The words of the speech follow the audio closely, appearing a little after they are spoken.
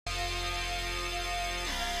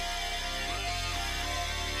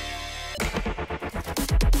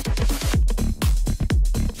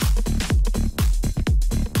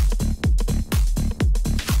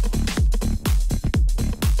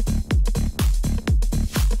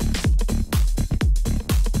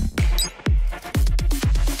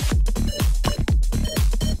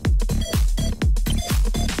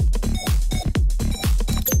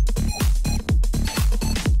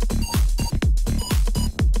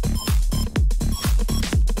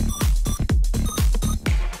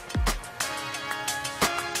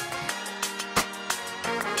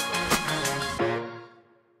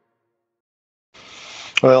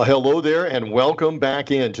Well, hello there, and welcome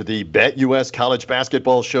back into the BetUS College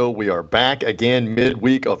Basketball Show. We are back again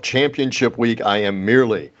midweek of championship week. I am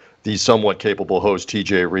merely the somewhat capable host,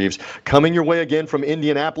 TJ Rives, coming your way again from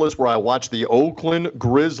Indianapolis, where I watched the Oakland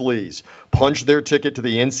Grizzlies punch their ticket to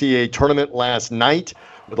the NCAA tournament last night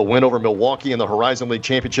with a win over Milwaukee in the Horizon League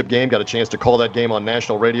championship game. Got a chance to call that game on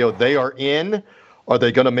national radio. They are in. Are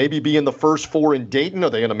they going to maybe be in the first four in Dayton? Are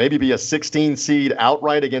they going to maybe be a 16 seed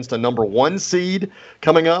outright against a number 1 seed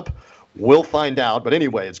coming up? We'll find out. But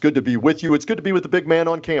anyway, it's good to be with you. It's good to be with the big man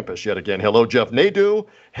on campus yet again. Hello, Jeff Nadu.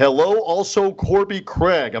 Hello, also Corbie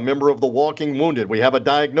Craig, a member of the Walking Wounded. We have a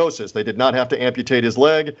diagnosis. They did not have to amputate his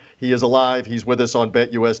leg. He is alive. He's with us on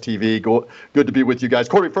BetUS TV. Good to be with you guys.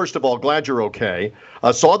 Corbie, first of all, glad you're okay.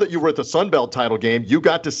 Saw that you were at the Sun Belt title game. You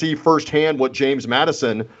got to see firsthand what James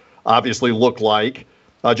Madison obviously look like.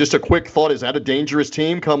 Just a quick thought, is that a dangerous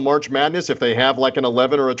team come March Madness? If they have like an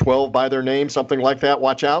 11 or a 12 by their name, something like that,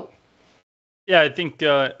 watch out? Yeah, I think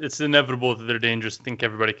it's inevitable that they're dangerous. I think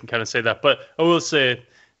everybody can kind of say that. But I will say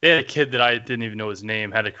they had a kid that I didn't even know his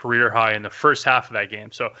name, had a career high in the first half of that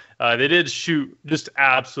game. So they did shoot just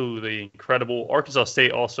absolutely incredible. Arkansas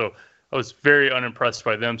State also, I was very unimpressed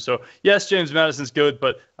by them. So, yes, James Madison's good,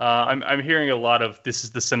 but I'm hearing a lot of this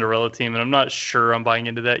is the Cinderella team, and I'm not sure I'm buying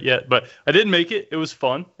into that yet. But I did make it. It was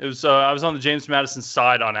fun. It was I was on the James Madison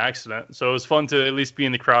side on accident, so it was fun to at least be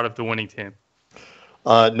in the crowd of the winning team.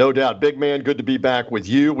 No doubt. Big man, good to be back with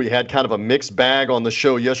you. We had kind of a mixed bag on the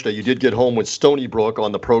show yesterday. You did get home with Stony Brook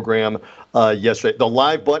on the program yesterday. The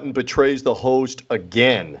live button betrays the host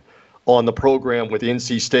again on the program with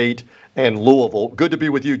NC State and Louisville. Good to be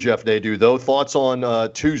with you, Jeff Nadu, though. Thoughts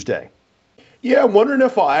on Tuesday? Yeah, I'm wondering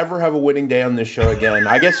if I'll ever have a winning day on this show again.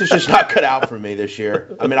 I guess it's just not cut out for me this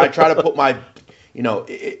year. I mean, I try to put my,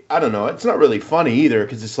 I don't know. It's not really funny either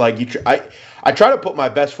because it's like I try to put my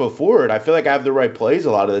best foot forward. I feel like I have the right plays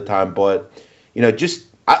a lot of the time, but,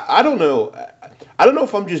 I don't know. I don't know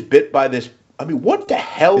if I'm just bit by this. I mean, what the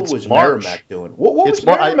hell was Merrimack doing? What was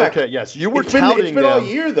Merrimack? Okay, yes, you were touting It's been all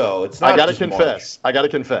year, though. It's not. I got to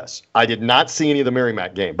confess. I did not see any of the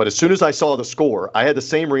Merrimack game, but as soon as I saw the score, I had the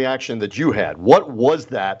same reaction that you had. What was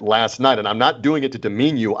that last night? And I'm not doing it to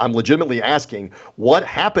demean you. I'm legitimately asking, what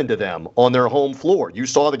happened to them on their home floor? You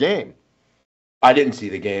saw the game. I didn't see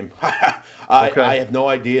the game. I have no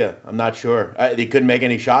idea. I'm not sure. They couldn't make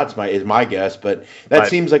any shots, is my guess, but that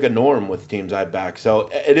seems like a norm with teams I back. So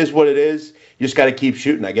it is what it is. You just got to keep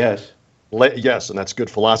shooting, I guess. Yes, and that's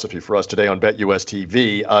good philosophy for us today on BetUS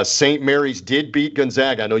TV. St. Mary's did beat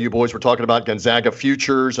Gonzaga. I know you boys were talking about Gonzaga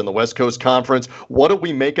futures and the West Coast Conference. What do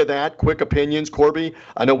we make of that? Quick opinions, Corbie?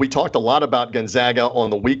 I know we talked a lot about Gonzaga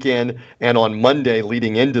on the weekend and on Monday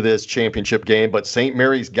leading into this championship game, but St.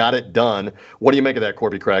 Mary's got it done. What do you make of that,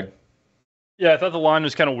 Corbie Craig? Yeah, I thought the line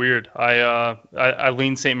was kind of weird. I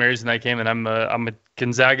leaned St. Mary's in that game, and I'm a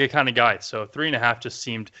Gonzaga kind of guy. So 3.5 just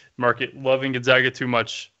seemed market loving Gonzaga too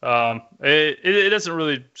much. It doesn't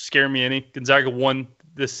really scare me any. Gonzaga won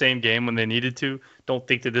this same game when they needed to. Don't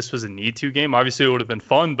think that this was a need to game. Obviously, it would have been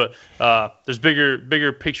fun, but there's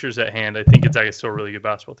bigger pictures at hand. I think Gonzaga is still a really good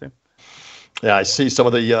basketball team. Yeah, I see some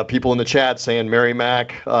of the people in the chat saying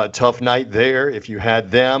Merrimack, tough night there if you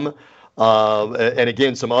had them. And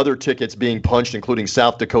again, some other tickets being punched, including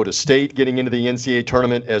South Dakota State getting into the NCAA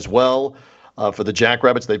tournament as well. For the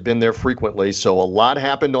Jackrabbits, they've been there frequently. So a lot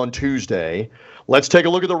happened on Tuesday. Let's take a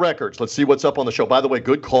look at the records. Let's see what's up on the show. By the way,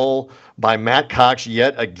 good call by Matt Cox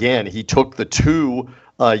yet again. He took the 2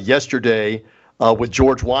 yesterday with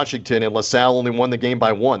George Washington, and LaSalle only won the game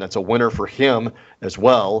by 1. That's a winner for him as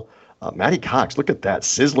well. Matty Cox, look at that,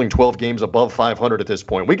 sizzling 12 games above 500 at this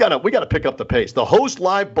point. We gotta pick up the pace. The host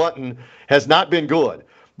live button has not been good,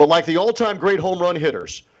 but like the all-time great home run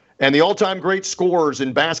hitters and the all-time great scorers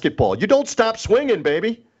in basketball, you don't stop swinging,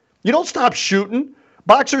 baby. You don't stop shooting.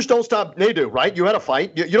 Boxers don't stop. They do, right? You had a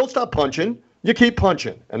fight. You don't stop punching. You keep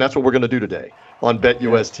punching, and that's what we're going to do today on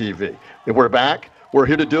BetUS TV. We're back. We're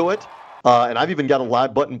here to do it, and I've even got a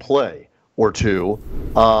live button play or two.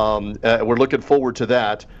 We're looking forward to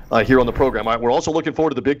that here on the program. All right, we're also looking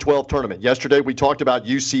forward to the Big 12 tournament. Yesterday we talked about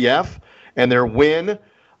UCF and their win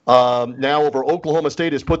now over Oklahoma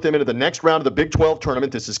State has put them into the next round of the Big 12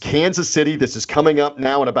 tournament. This is Kansas City. This is coming up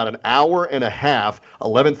now in about an hour and a half,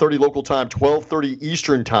 11:30 local time, 12:30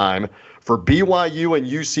 Eastern time for BYU and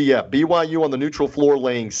UCF. BYU on the neutral floor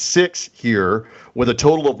laying 6 here with a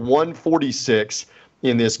total of 146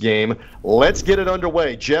 in this game. Let's get it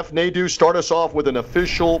underway. Jeff Nadu, start us off with an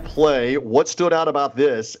official play. What stood out about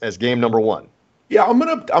this as game number 1? Yeah, I'm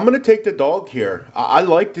gonna take the dog here. I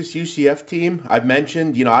like this UCF team. I've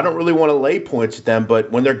mentioned, I don't really want to lay points at them,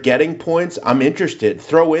 but when they're getting points, I'm interested.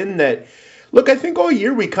 Throw in that, Look, I think all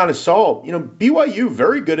year we kind of saw, BYU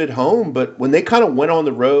very good at home, but when they kind of went on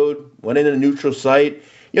the road, went in a neutral site,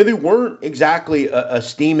 they weren't exactly a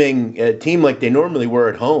steaming team like they normally were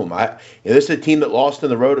at home. This is a team that lost on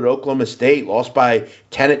the road at Oklahoma State, lost by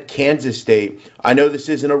 10 at Kansas State. I know this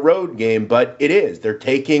isn't a road game, but it is. They're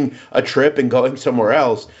taking a trip and going somewhere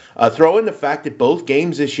else. Throw in the fact that both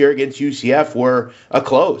games this year against UCF were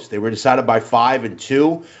close. They were decided by 5 and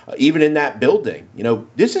 2, even in that building.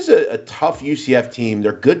 This is a tough UCF team.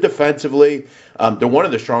 They're good defensively. They're one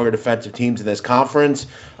of the stronger defensive teams in this conference.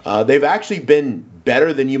 They've actually been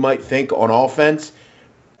better than you might think on offense.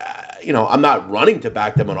 I'm not running to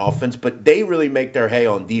back them on offense, but they really make their hay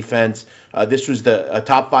on defense. This was a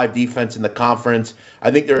top 5 defense in the conference.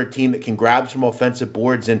 I think they're a team that can grab some offensive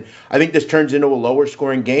boards, and I think this turns into a lower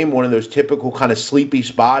scoring game, one of those typical kind of sleepy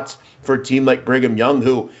spots for a team like Brigham Young,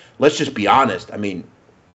 who, let's just be honest,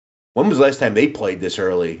 when was the last time they played this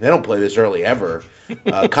early? They don't play this early ever.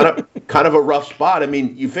 Kind of a rough spot.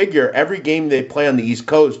 You figure every game they play on the East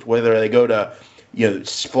Coast, whether they go to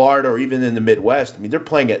Florida or even in the Midwest, they're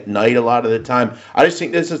playing at night a lot of the time. I just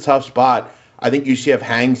think this is a tough spot. I think UCF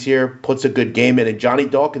hangs here, puts a good game in, and Johnny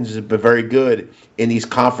Dawkins has been very good in these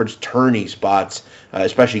conference tourney spots,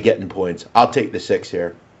 especially getting points. I'll take the 6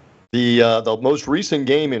 here. The most recent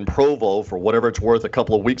game in Provo, for whatever it's worth, a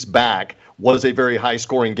couple of weeks back, was a very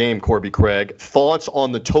high-scoring game, Corbie Craig. Thoughts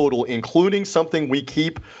on the total, including something we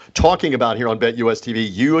keep talking about here on BetUS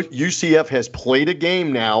TV. UCF has played a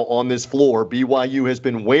game now on this floor. BYU has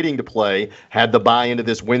been waiting to play, had the buy into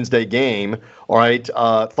this Wednesday game. All right,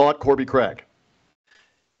 thought, Corbie Craig?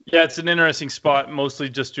 Yeah, it's an interesting spot, mostly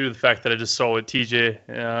just due to the fact that I just saw what TJ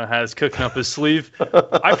has cooking up his sleeve.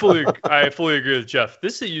 I fully agree with Jeff.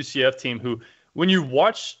 This is a UCF team who, when you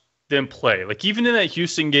watch them play, like even in that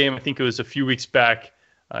Houston game, I think it was a few weeks back.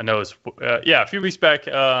 A few weeks back.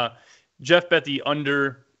 Jeff bet the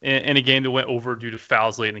under in a game that went over due to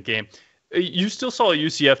fouls late in the game. You still saw a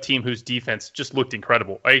UCF team whose defense just looked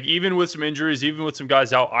incredible. Like even with some injuries, even with some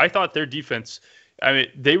guys out, I thought their defense.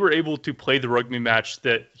 They were able to play the rugby match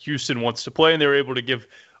that Houston wants to play, and they were able to give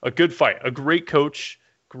a good fight. A great coach,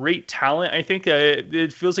 great talent. I think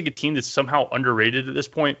it feels like a team that's somehow underrated at this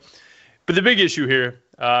point. But the big issue here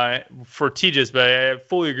for TJ's, but I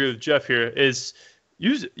fully agree with Jeff here, is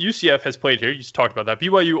UCF has played here. You just talked about that.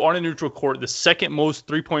 BYU on a neutral court, the second most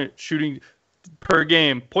three-point shooting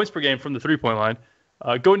points per game from the three-point line.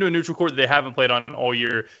 Going to a neutral court that they haven't played on all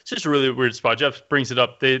year, it's just a really weird spot. Jeff brings it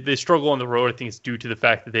up. They struggle on the road. I think it's due to the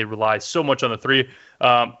fact that they rely so much on the three.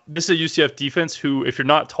 This is a UCF defense who, if you're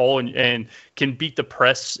not tall and can beat the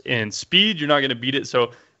press and speed, you're not going to beat it.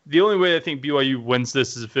 So the only way I think BYU wins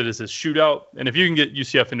this is if it is a shootout. And if you can get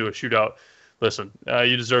UCF into a shootout, listen,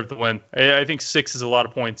 you deserve the win. I think 6 is a lot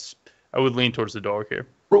of points. I would lean towards the dog here.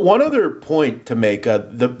 One other point to make, the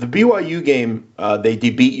BYU game, they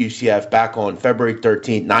beat UCF back on February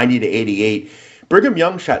 13th, 90-88. Brigham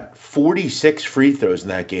Young shot 46 free throws in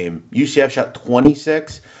that game. UCF shot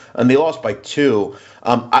 26, and they lost by 2.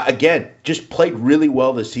 Again, just played really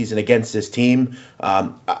well this season against this team.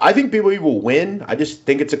 I think BYU will win. I just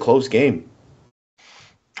think it's a close game.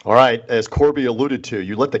 All right, as Corbie alluded to,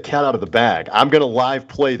 you let the cat out of the bag. I'm going to live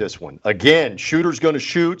play this one. Again, shooter's going to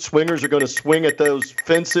shoot. Swingers are going to swing at those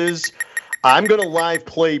fences. I'm going to live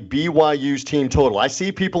play BYU's team total. I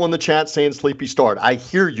see people in the chat saying sleepy start. I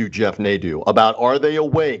hear you, Jeff Nadu, about are they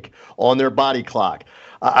awake on their body clock.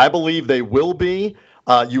 I believe they will be.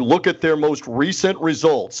 You look at their most recent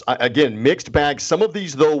results. Again, mixed bag. Some of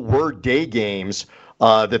these, though, were day games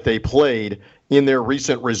that they played in their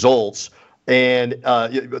recent results. And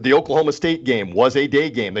the Oklahoma State game was a day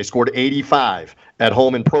game. They scored 85 at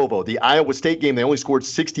home in Provo. The Iowa State game, they only scored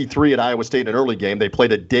 63 at Iowa State in an early game. They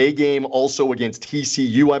played a day game also against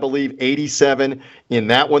TCU, I believe, 87. In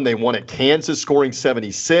that one, they won at Kansas, scoring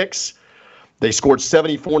 76. They scored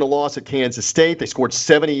 74 in a loss at Kansas State. They scored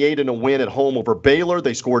 78 in a win at home over Baylor.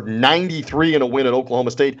 They scored 93 in a win at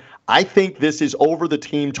Oklahoma State. I think this is over the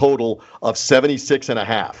team total of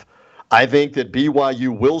 76.5. I think that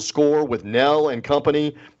BYU will score with Nell and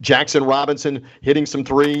company. Jackson Robinson hitting some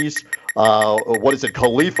threes.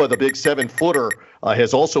 Khalifa, the big 7-footer,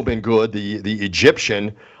 has also been good, the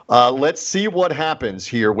Egyptian. Let's see what happens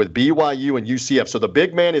here with BYU and UCF. So the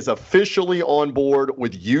big man is officially on board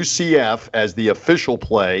with UCF as the official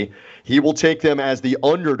play. He will take them as the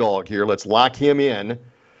underdog here. Let's lock him in.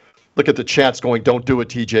 Look at the chats going, don't do it,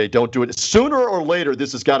 TJ, don't do it. Sooner or later,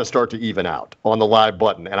 this has got to start to even out on the live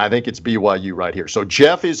button, and I think it's BYU right here. So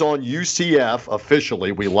Jeff is on UCF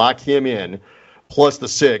officially. We lock him in, plus the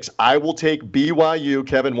 6. I will take BYU,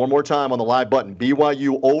 Kevin, one more time on the live button.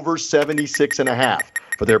 BYU over 76.5.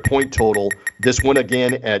 for their point total. This one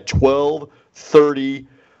again at 12:30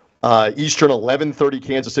 Eastern, 11:30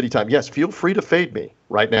 Kansas City time. Yes, feel free to fade me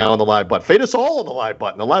right now on the live button. Fade us all on the live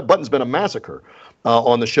button. The live button's been a massacre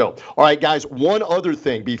on the show. All right, guys, one other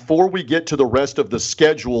thing before we get to the rest of the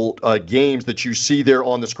scheduled games that you see there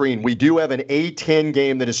on the screen. We do have an A10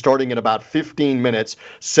 game that is starting in about 15 minutes.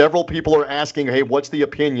 Several people are asking, hey, what's the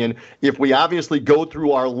opinion? If we obviously go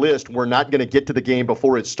through our list, we're not going to get to the game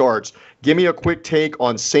before it starts. Give me a quick take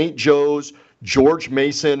on St. Joe's, George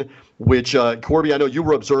Mason, which, Corbie, I know you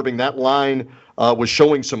were observing that line was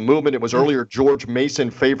showing some movement. It was earlier George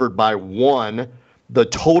Mason favored by 1. The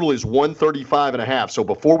total is 135.5. So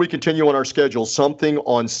before we continue on our schedule, something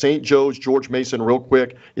on St. Joe's, George Mason, real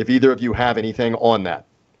quick, if either of you have anything on that.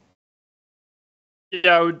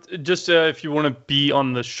 Yeah, I would just if you want to be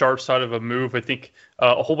on the sharp side of a move, I think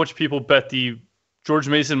a whole bunch of people bet the George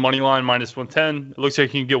Mason money line minus 110. It looks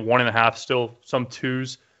like you can get 1.5 still, some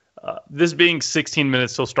 2s. This being 16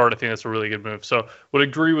 minutes till start, I think that's a really good move. So would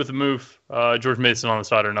agree with the move, George Mason on the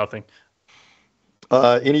side or nothing.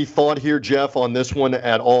 Any thought here, Jeff, on this one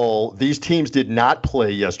at all? These teams did not play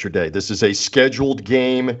yesterday. This is a scheduled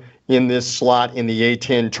game in this slot in the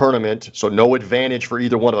A10 tournament, so no advantage for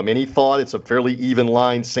either one of them. Any thought? It's a fairly even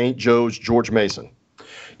line, St. Joe's, George Mason.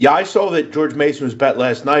 Yeah, I saw that George Mason was bet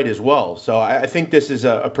last night as well, so I think this is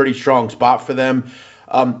a pretty strong spot for them.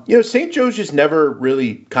 St. Joe's just never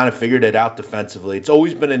really kind of figured it out defensively. It's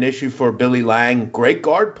always been an issue for Billy Lang. Great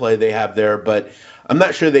guard play they have there, but I'm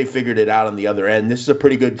not sure they figured it out on the other end. This is a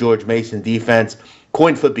pretty good George Mason defense.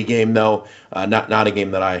 Coin flippy game, though. Not a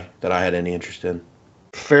game that I had any interest in.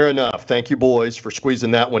 Fair enough. Thank you, boys, for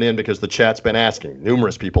squeezing that one in because the chat's been asking.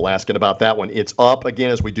 Numerous people asking about that one. It's up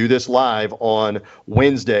again as we do this live on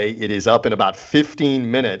Wednesday. It is up in about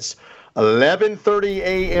 15 minutes. 11:30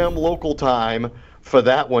 a.m. local time for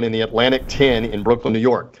that one in the Atlantic 10 in Brooklyn, New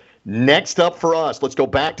York. Next up for us, let's go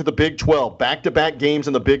back to the Big 12. Back-to-back games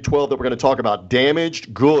in the Big 12 that we're going to talk about.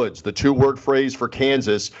 Damaged goods, the two-word phrase for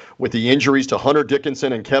Kansas with the injuries to Hunter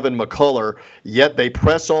Dickinson and Kevin McCullough. Yet they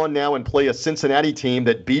press on now and play a Cincinnati team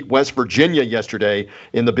that beat West Virginia yesterday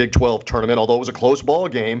in the Big 12 tournament. Although it was a close ball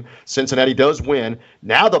game, Cincinnati does win.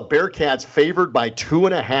 Now the Bearcats favored by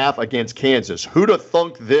 2.5 against Kansas. Who'd have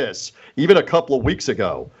thunk this even a couple of weeks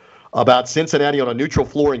ago? About Cincinnati on a neutral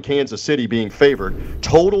floor in Kansas City being favored.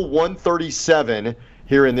 Total 137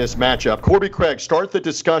 here in this matchup. Corbie, Craig, start the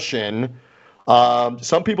discussion.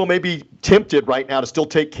 Some people may be tempted right now to still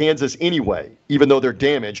take Kansas anyway, even though they're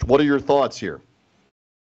damaged. What are your thoughts here?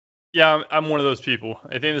 Yeah, I'm one of those people.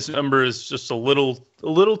 I think this number is just a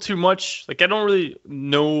little too much. Like, I don't really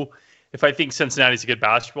know if I think Cincinnati's a good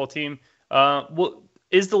basketball team.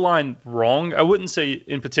 Is the line wrong? I wouldn't say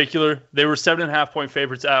in particular. They were 7.5-point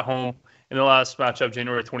favorites at home in the last matchup,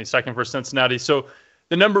 January 22nd for Cincinnati. So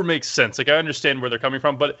the number makes sense. Like, I understand where they're coming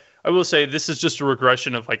from, but I will say this is just a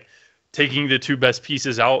regression of like taking the two best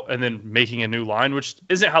pieces out and then making a new line, which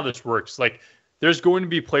isn't how this works. Like, there's going to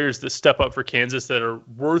be players that step up for Kansas that are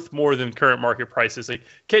worth more than current market prices. Like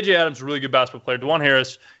KJ Adams, really good basketball player. DeJuan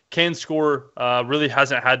Harris can score, really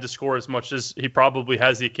hasn't had to score as much as he probably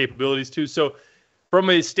has the capabilities to. So from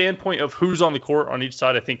a standpoint of who's on the court on each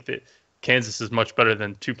side, I think that Kansas is much better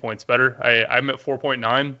than 2 points better. I'm at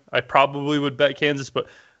 4.9. I probably would bet Kansas, but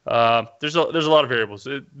there's a lot of variables.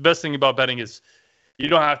 The best thing about betting is you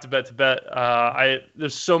don't have to bet to bet.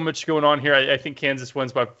 There's so much going on here. I think Kansas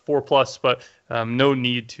wins by 4+, but no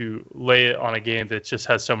need to lay it on a game that just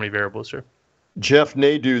has so many variables here. Jeff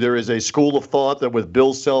Nadu, there is a school of thought that with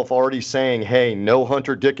Bill Self already saying, hey, no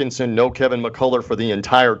Hunter Dickinson, no Kevin McCullough for the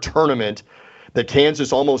entire tournament, that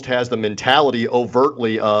Kansas almost has the mentality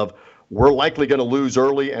overtly of we're likely going to lose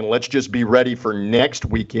early and let's just be ready for next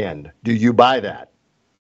weekend. Do you buy that?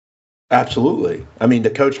 Absolutely. I mean, the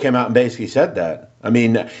coach came out and basically said that. I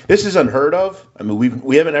mean, this is unheard of. I mean,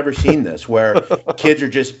 we haven't ever seen this where kids are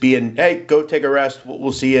just being, hey, go take a rest.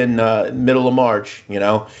 We'll see you in middle of March, you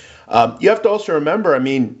know. You have to also remember, I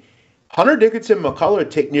mean, Hunter Dickinson and McCullough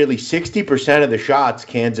take nearly 60% of the shots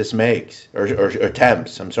Kansas makes, or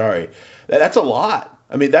attempts, I'm sorry. That's a lot.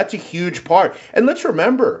 I mean, that's a huge part. And let's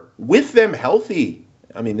remember, with them healthy,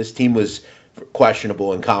 I mean, this team was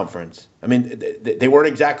questionable in conference. I mean, they weren't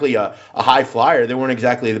exactly a high flyer. They weren't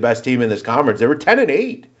exactly the best team in this conference. They were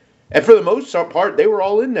 10-8. And for the most part, they were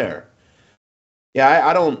all in there. Yeah,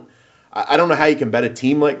 I don't know how you can bet a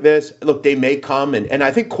team like this. Look, they may come, and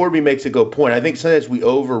I think Corbie makes a good point. I think sometimes we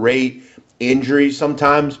overrate injuries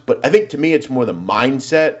sometimes, but I think to me it's more the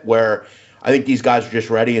mindset where I think these guys are just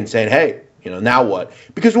ready and saying, hey, you know, now what?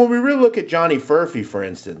 Because when we really look at Johnny Furphy, for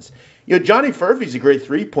instance, you know, Johnny Furphy's a great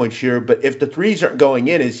three-point shooter, but if the threes aren't going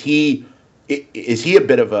in, is he is he a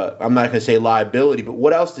bit of a, I'm not going to say liability, but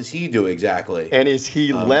what else does he do exactly? And is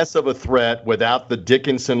he less of a threat without the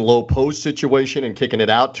Dickinson low post situation and kicking it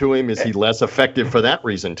out to him? Is he less effective for that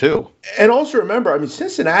reason, too? And also remember, I mean,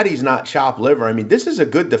 Cincinnati's not chopped liver. I mean, this is a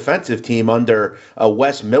good defensive team under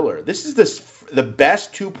Wes Miller. This is the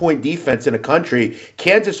best 2-point defense in the country.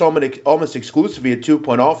 Kansas almost exclusively a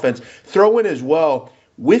 2-point offense. Throw in as well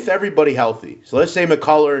with everybody healthy. So let's say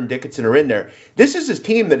McCullough and Dickinson are in there. This is a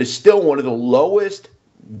team that is still one of the lowest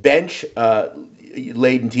bench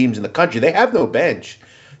laden teams in the country. They have no bench.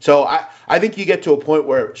 So I think you get to a point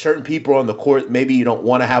where certain people on the court maybe you don't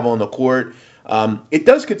want to have on the court. It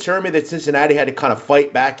does concern me that Cincinnati had to kind of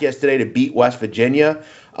fight back yesterday to beat West Virginia.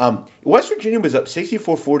 West Virginia was up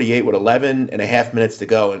 64-48 with 11 and a half minutes to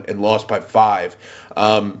go and lost by 5.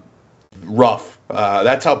 Rough.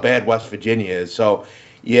 That's how bad West Virginia is. So,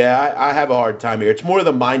 yeah, I have a hard time here. It's more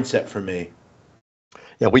the mindset for me.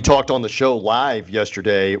 Yeah, we talked on the show live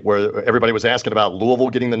yesterday where everybody was asking about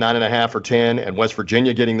Louisville getting the 9.5 or 10 and West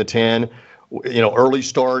Virginia getting the 10. You know, early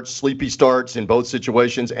starts, sleepy starts in both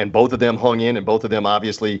situations, and both of them hung in, and both of them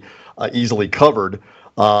obviously easily covered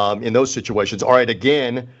in those situations. All right,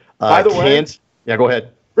 again, by the way, yeah, go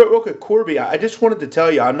ahead. Real quick, Corbie, I just wanted to tell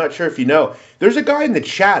you, I'm not sure if you know, there's a guy in the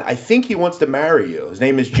chat. I think he wants to marry you. His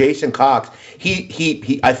name is Jason Cox.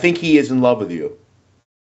 I think he is in love with you.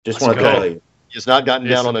 Just want to tell you. He's not gotten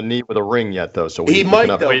down on a knee with a ring yet, though. So he might,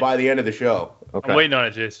 though, by the end of the show. Okay. I'm waiting on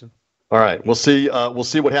it, Jason. All right, we'll see. We'll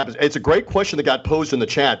see what happens. It's a great question that got posed in the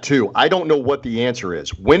chat too. I don't know what the answer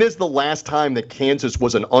is. When is the last time that Kansas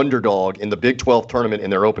was an underdog in the Big 12 tournament in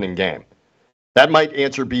their opening game? That might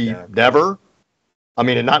answer be never. I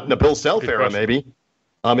mean, and not in the Bill Self era, maybe.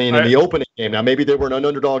 I mean, in the opening game. Now, maybe they were an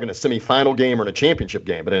underdog in a semifinal game or in a championship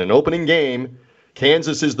game, but in an opening game,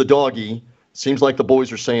 Kansas is the doggy. Seems like the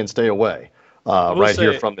boys are saying stay away.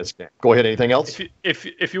 Here from this game. Go ahead. Anything else?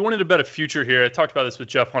 If you wanted to bet a future here, I talked about this with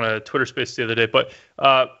Jeff on a Twitter space the other day, but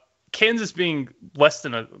Kansas being less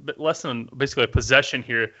than basically a possession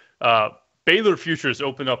here, Baylor futures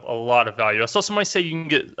open up a lot of value. I saw somebody say you can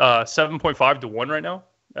get 7.5 to 1 right now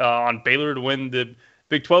on Baylor to win the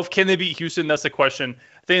Big 12. Can they beat Houston? That's the question.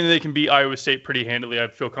 I think they can beat Iowa State pretty handily. I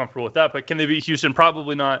feel comfortable with that. But can they beat Houston?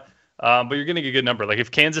 Probably not. But you're going to get a good number. Like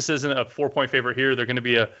if Kansas isn't a 4-point favorite here, they're going to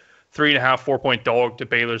be a 3.5, 4-point dog to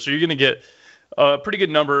Baylor. So you're going to get a pretty good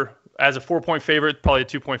number as a 4-point favorite, probably a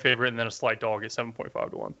 2-point favorite, and then a slight dog at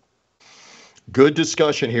 7.5 to 1. Good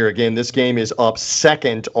discussion here. Again, this game is up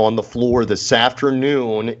second on the floor this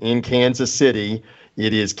afternoon in Kansas City.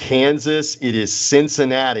 It is Kansas. It is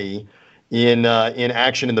Cincinnati in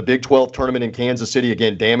action in the Big 12 tournament in Kansas City.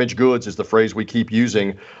 Again, damaged goods is the phrase we keep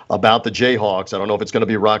using about the Jayhawks. I don't know if it's going to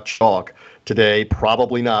be rock chalk today.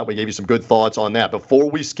 Probably not. We gave you some good thoughts on that. Before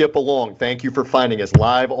we skip along, thank you for finding us.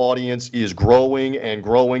 Live audience is growing and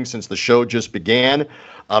growing since the show just began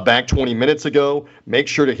back 20 minutes ago. Make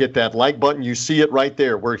sure to hit that like button. You see it right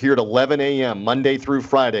there. We're here at 11 a.m. Monday through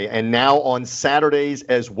Friday, and now on Saturdays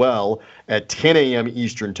as well at 10 a.m.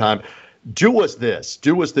 Eastern time. Do us this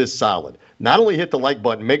solid. Not only hit the like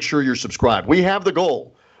button, make sure you're subscribed. We have the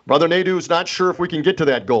goal. Brother Nadu is not sure if we can get to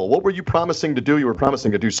that goal. What were you promising to do? You were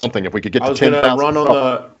promising to do something if we could get to 10,000. I was going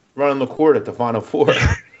to run on the court at the Final Four.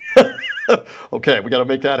 Okay, we got to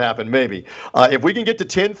make that happen maybe. If we can get to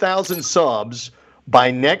 10,000 subs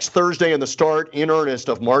by next Thursday and the start in earnest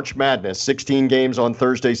of March Madness, 16 games on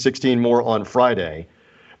Thursday, 16 more on Friday,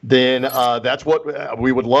 then that's what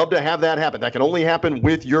we would love to have that happen. That can only happen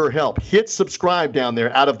with your help. Hit subscribe down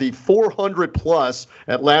there. Out of the 400 plus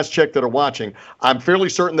at last check that are watching, I'm fairly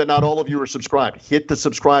certain that not all of you are subscribed. Hit the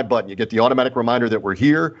subscribe button. You get the automatic reminder that we're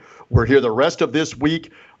here. We're here the rest of this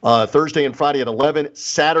week, Thursday and Friday at 11,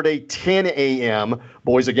 Saturday 10 a.m.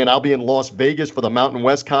 Boys, again, I'll be in Las Vegas for the Mountain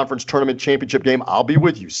West Conference Tournament Championship game. I'll be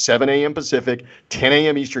with you 7 a.m. Pacific, 10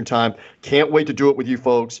 a.m. Eastern time. Can't wait to do it with you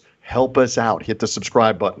folks. Help us out. Hit the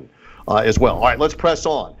subscribe button as well. All right, let's press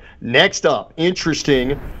on. Next up,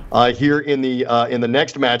 interesting here in the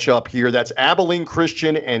next matchup here. That's Abilene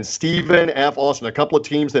Christian and Stephen F. Austin, a couple of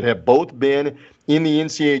teams that have both been in the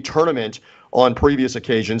NCAA tournament on previous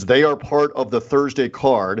occasions. They are part of the Thursday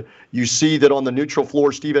card. You see that on the neutral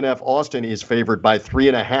floor, Stephen F. Austin is favored by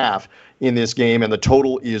 3.5 in this game, and the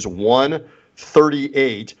total is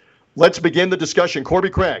 138. Let's begin the discussion. Corbie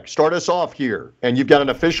Craig, start us off here. And you've got an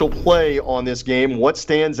official play on this game. What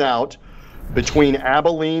stands out between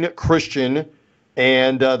Abilene Christian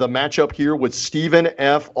and the matchup here with Stephen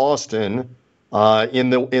F. Austin in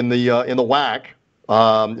the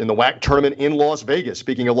WAC tournament in Las Vegas?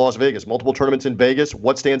 Speaking of Las Vegas, multiple tournaments in Vegas.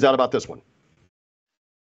 What stands out about this one?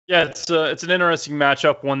 Yeah, it's an interesting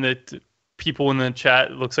matchup. One that people in the chat,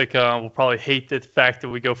 it looks like will probably hate the fact that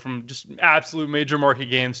we go from just absolute major market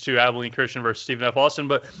games to Abilene Christian versus Stephen F. Austin.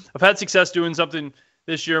 But I've had success doing something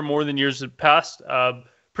this year more than years past.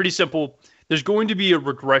 Pretty simple. There's going to be a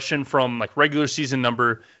regression from like regular season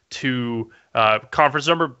number to conference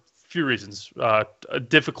number. Few reasons. A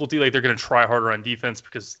difficulty, like they're going to try harder on defense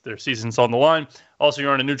because their season's on the line. Also,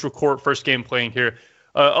 you're on a neutral court, first game playing here.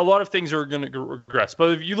 A lot of things are going to regress.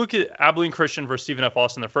 But if you look at Abilene Christian versus Stephen F.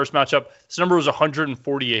 Austin, their first matchup, this number was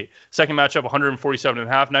 148. Second matchup,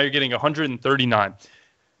 147.5. Now you're getting 139,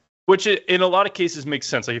 which in a lot of cases makes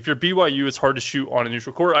sense. Like if you're BYU, it's hard to shoot on a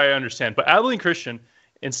neutral court. I understand. But Abilene Christian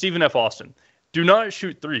and Stephen F. Austin do not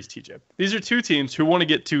shoot threes, TJ. These are two teams who want to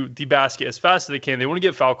get to the basket as fast as they can. They want to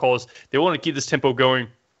get foul calls. They want to keep this tempo going.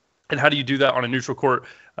 And how do you do that on a neutral court?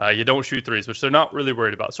 You don't shoot threes, which they're not really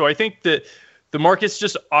worried about. So I think that the market's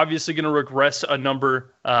just obviously going to regress a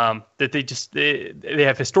number that they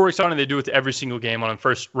have historics on, and they do it to every single game on a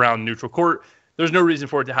first round neutral court. There's no reason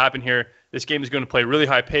for it to happen here. This game is going to play really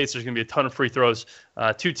high pace. There's going to be a ton of free throws.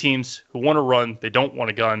 Two teams who want to run. They don't want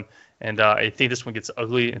to gun. And I think this one gets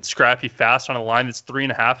ugly and scrappy fast on a line that's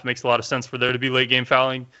 3.5. It makes a lot of sense for there to be late game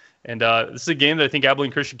fouling. And this is a game that I think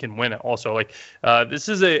Abilene Christian can win also. Like this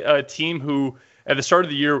is a team who at the start of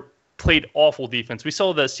the year played awful defense. We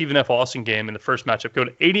saw that Stephen F. Austin game in the first matchup go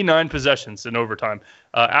to 89 possessions in overtime.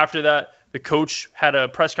 After that, the coach had a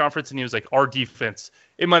press conference and he was like, our defense,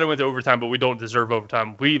 it might have went to overtime, but we don't deserve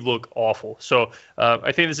overtime. We look awful. So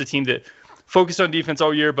I think this is a team that focused on defense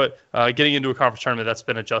all year, but getting into a conference tournament, that's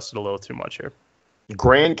been adjusted a little too much here.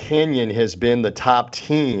 Grand Canyon has been the top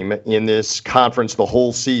team in this conference the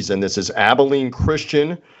whole season. This is Abilene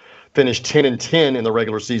Christian, finished 10-10 in the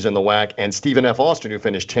regular season in the WAC, and Stephen F. Austin, who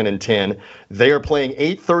finished 10-10. They are playing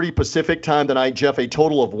 8:30 Pacific time tonight, Jeff, a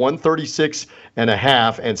total of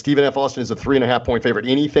 136.5, and Stephen F. Austin is a 3.5-point favorite.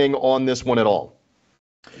 Anything on this one at all?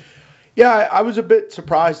 Yeah, I was a bit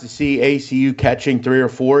surprised to see ACU catching 3 or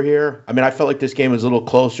 4 here. I mean, I felt like this game was a little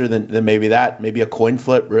closer than maybe that. Maybe a coin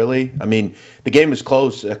flip, really. I mean, the game was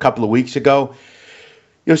close a couple of weeks ago.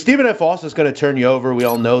 You know, Stephen F. Austin is going to turn you over. We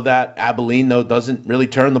all know that. Abilene, though, doesn't really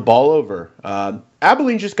turn the ball over.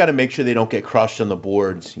 Abilene just got to make sure they don't get crushed on the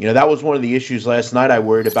boards. You know, that was one of the issues last night I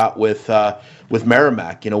worried about with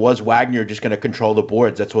Merrimack. You know, was Wagner just going to control the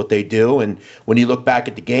boards? That's what they do. And when you look back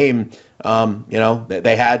at the game, you know,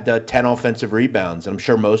 they had 10 offensive rebounds. And I'm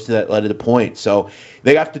sure most of that led to the point. So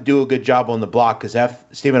they have to do a good job on the block because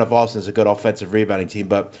Stephen F. Austin is a good offensive rebounding team.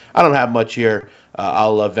 But I don't have much here.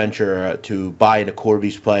 I'll venture to buy into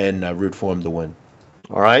Corbie's play and root for him to win.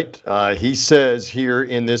 All right. He says here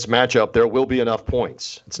in this matchup, there will be enough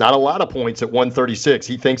points. It's not a lot of points at 136.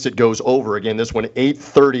 He thinks it goes over. Again, this one,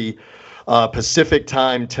 8:30 Pacific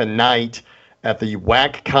time tonight at the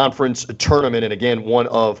WAC Conference Tournament. And again, one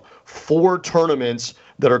of 4 tournaments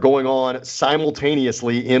that are going on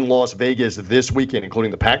simultaneously in Las Vegas this weekend,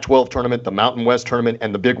 including the Pac-12 tournament, the Mountain West tournament,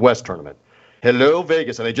 and the Big West tournament. Hello,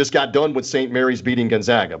 Vegas. And they just got done with St. Mary's beating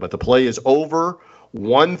Gonzaga. But the play is over.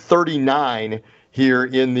 139 here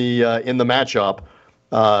in the matchup.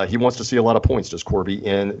 He wants to see a lot of points, does Corbie,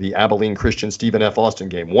 in the Abilene Christian Stephen F. Austin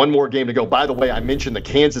game. One more game to go. By the way, I mentioned the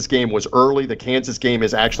Kansas game was early. The Kansas game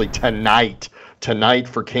is actually tonight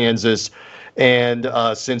for Kansas and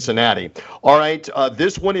Cincinnati. All right,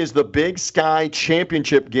 this one is the Big Sky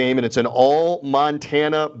Championship game, and it's an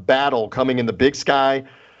all-Montana battle coming in the Big Sky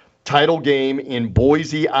title game in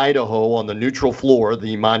Boise, Idaho on the neutral floor.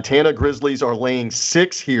 The Montana Grizzlies are laying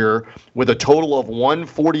 6 here with a total of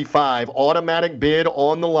 145. Automatic bid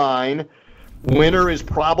on the line. Winner is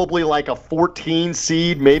probably like a 14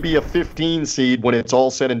 seed, maybe a 15 seed when it's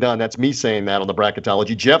all said and done. That's me saying that on the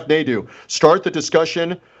bracketology. Jeff Nadu, start the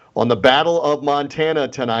discussion on the Battle of Montana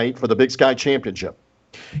tonight for the Big Sky Championship.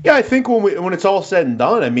 Yeah, I think when it's all said and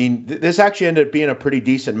done, I mean, this actually ended up being a pretty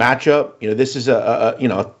decent matchup. You know, this is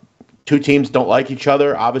two teams don't like each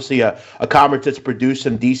other. Obviously, a conference that's produced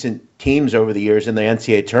some decent teams over the years in the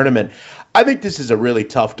NCAA tournament. I think this is a really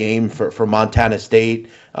tough game for Montana State.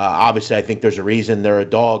 Obviously, I think there's a reason they're a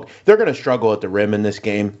dog. They're going to struggle at the rim in this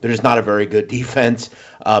game. They're just not a very good defense.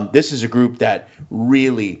 This is a group that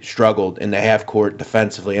really struggled in the half court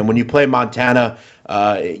defensively. And when you play Montana,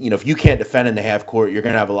 if you can't defend in the half court, you're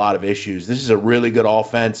going to have a lot of issues. This is a really good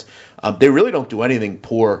offense. They really don't do anything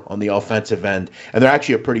poor on the offensive end. And they're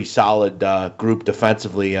actually a pretty solid group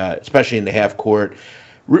defensively, especially in the half court.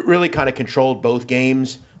 Really kind of controlled both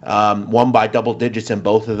games, won by double digits in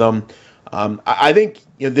both of them. I think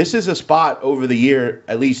this is a spot over the year,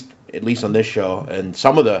 at least at least on this show, and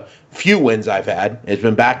some of the few wins I've had, has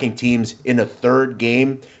been backing teams in a third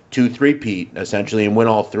game to three-peat, essentially, and win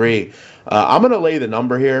all three. I'm going to lay the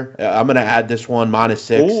number here. I'm going to add this one,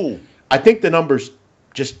 -6. Ooh. I think the number's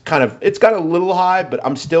just kind of, it's got a little high, but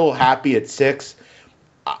I'm still happy at 6.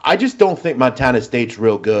 I just don't think Montana State's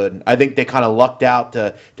real good. I think they kind of lucked out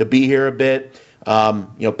to be here a bit,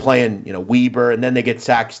 playing, Weber, and then they get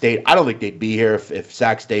Sac State. I don't think they'd be here if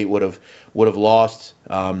Sac State would have lost.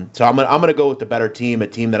 So I'm gonna go with the better team, a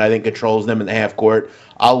team that I think controls them in the half court.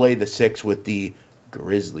 I'll lay the 6 with the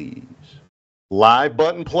Grizzlies. Live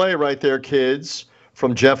button play right there, kids.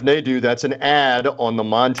 From Jeff Nadu, that's an ad on the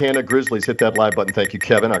Montana Grizzlies. Hit that live button. Thank you,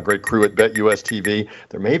 Kevin, our great crew at BetUS TV.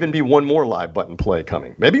 There may even be one more live button play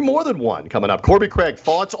coming. Maybe more than one coming up. Corbie Craig,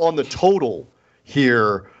 thoughts on the total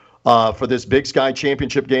here for this Big Sky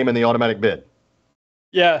Championship game in the automatic bid?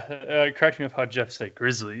 Yeah, correct me if how Jeff said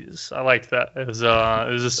Grizzlies. I liked that. It was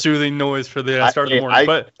a soothing noise for the start of the morning.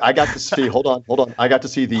 But I got to see, hold on. I got to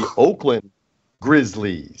see the Oakland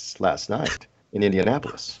Grizzlies last night in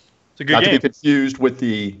Indianapolis. It's a good Not game. to be confused with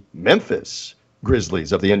the Memphis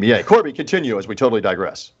Grizzlies of the NBA. Corbie, continue as we totally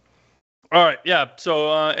digress. All right, yeah.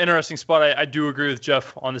 So interesting spot. I do agree with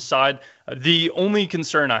Jeff on the side. The only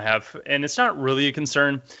concern I have, and it's not really a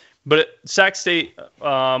concern, but Sac State,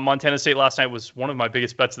 Montana State last night was one of my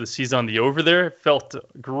biggest bets of the season on the over there. It felt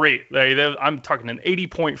great. I'm talking an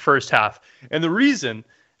 80-point first half. And the reason,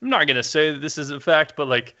 I'm not going to say that this is a fact, but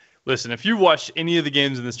listen, if you watch any of the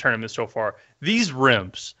games in this tournament so far, these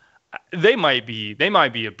rims, they might be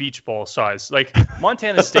a beach ball size.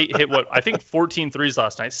 Montana State hit I think 14 threes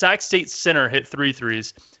last night. Sac State center hit 3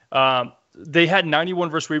 threes. They had 91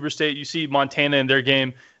 versus Weber State. You see Montana in their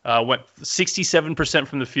game went 67%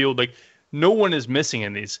 from the field. No one is missing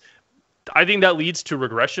in these. I think that leads to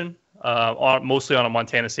regression, mostly on a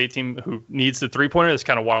Montana State team who needs the three-pointer. That's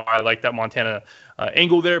kind of why I like that Montana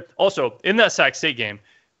angle there. Also, in that Sac State game,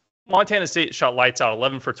 Montana State shot lights out,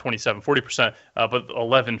 11 for 27, 40%, but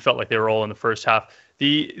 11 felt like they were all in the first half.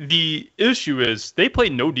 The issue is they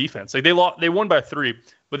played no defense. They won by 3,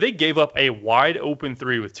 but they gave up a wide open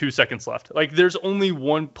 3 with 2 seconds left. There's only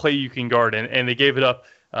one play you can guard, and they gave it up.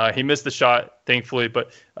 He missed the shot, thankfully,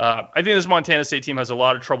 but I think this Montana State team has a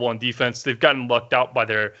lot of trouble on defense. They've gotten lucked out by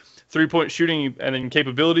their three-point shooting and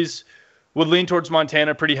capabilities. Would lean towards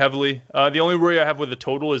Montana pretty heavily. The only worry I have with the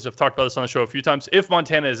total is, I've talked about this on the show a few times, if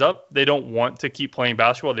Montana is up, they don't want to keep playing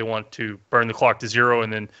basketball. They want to burn the clock to 0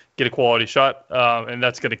 and then get a quality shot, and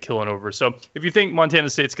that's going to kill an over. So if you think Montana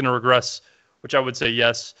State's going to regress, which I would say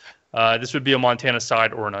yes, this would be a Montana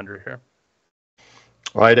side or an under here.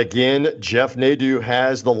 All right, again, Jeff Nadu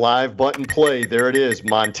has the live button play. There it is.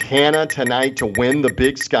 Montana tonight to win the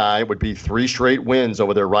Big Sky. It would be 3 straight wins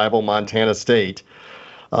over their rival Montana State.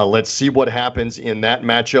 Let's see what happens in that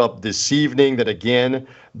matchup this evening. That, again,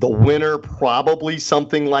 the winner probably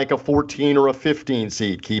something like a 14 or a 15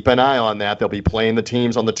 seed. Keep an eye on that. They'll be playing the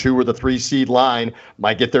teams on the 2 or the 3 seed line.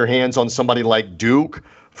 Might get their hands on somebody like Duke,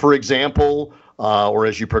 for example, or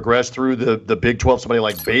as you progress through the Big 12, somebody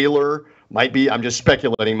like Baylor might be, I'm just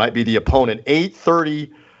speculating, might be the opponent. 8:30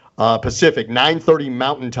 Pacific, 9:30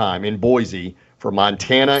 Mountain Time in Boise for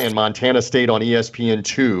Montana and Montana State on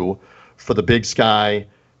ESPN2 for the Big Sky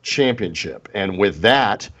Championship. And with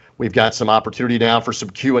that, we've got some opportunity now for some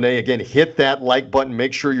Q&A. Again, hit that like button.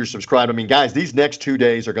 Make sure you're subscribed. I mean, guys, these next 2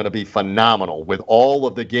 days are going to be phenomenal with all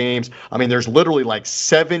of the games. I mean, there's literally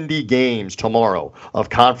 70 games tomorrow of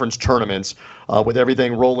conference tournaments with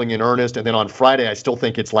everything rolling in earnest. And then on Friday, I still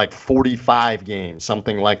think it's 45 games,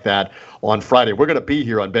 something like that on Friday. We're going to be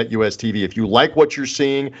here on BetUS TV. If you like what you're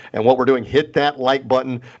seeing and what we're doing, hit that like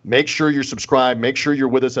button. Make sure you're subscribed. Make sure you're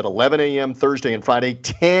with us at 11 a.m. Thursday and Friday,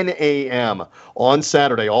 10 a.m. on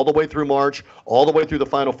Saturday, all the way through March, all the way through the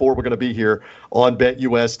Final Four. We're going to be here on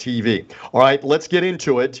BetUS TV. All right, let's get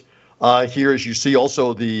into it. Here, as you see,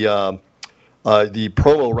 also the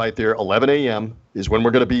promo right there, 11 a.m. is when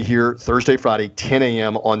we're going to be here Thursday, Friday, 10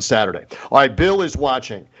 a.m. on Saturday. All right, Bill is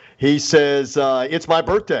watching. He says, it's my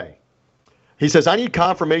birthday. He says, I need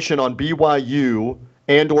confirmation on BYU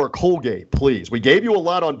and or Colgate, please. We gave you a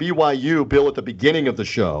lot on BYU, Bill, at the beginning of the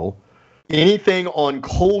show. Anything on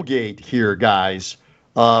Colgate here, guys,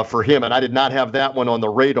 for him? And I did not have that one on the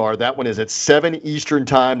radar. That one is at 7 Eastern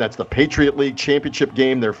time. That's the Patriot League championship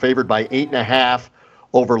game. They're favored by 8.5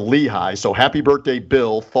 over Lehigh. So happy birthday,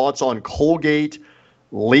 Bill. Thoughts on Colgate,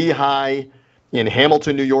 Lehigh in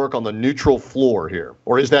Hamilton, New York on the neutral floor here?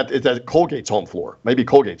 Or is that Colgate's home floor? Maybe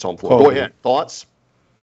Colgate's home floor. Go ahead. Thoughts?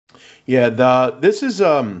 Yeah, this is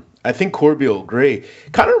I think Corbie will agree.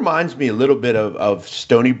 Kind of reminds me a little bit of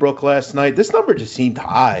Stony Brook last night. This number just seemed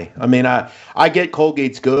high. I mean, I get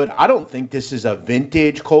Colgate's good. I don't think this is a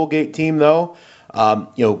vintage Colgate team, though.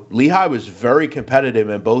 Lehigh was very competitive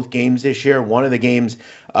in both games this year. One of the games,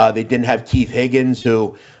 they didn't have Keith Higgins,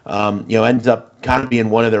 who, ends up kind of being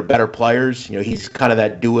one of their better players. He's kind of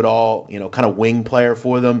that do-it-all, kind of wing player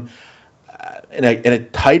for them. In a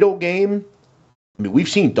title game, I mean, we've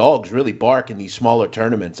seen dogs really bark in these smaller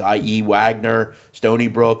tournaments, i.e. Wagner, Stony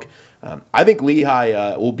Brook. I think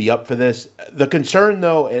Lehigh will be up for this. The concern,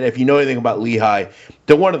 though, and if you know anything about Lehigh,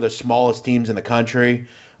 they're one of the smallest teams in the country.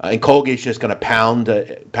 And Colgate's just going to pound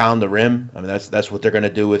the rim. I mean, that's what they're going to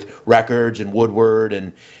do with Records and Woodward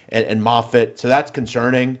and Moffitt. So that's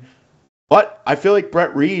concerning. But I feel like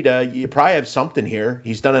Brett Reed, you probably have something here.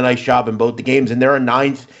 He's done a nice job in both the games, and they're a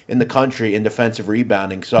 9th in the country in defensive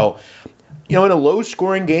rebounding. So, in a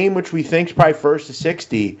low-scoring game, which we think is probably 1st to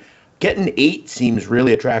 60, getting 8 seems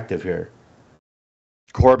really attractive here.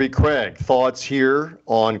 Corbie, Craig, thoughts here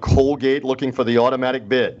on Colgate looking for the automatic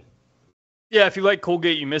bid? Yeah, if you like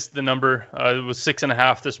Colgate, you missed the number. It was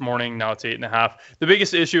 6.5 this morning. Now it's 8.5. The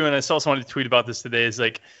biggest issue, and I saw someone tweet about this today, is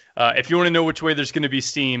if you want to know which way there's going to be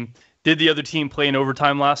steam, did the other team play in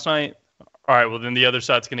overtime last night? All right, well, then the other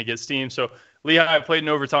side's going to get steam. So Lehigh played in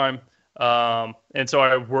overtime, and so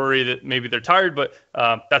I worry that maybe they're tired, but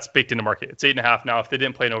that's baked into market. It's 8.5 now. If they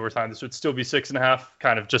didn't play in overtime, this would still be 6.5,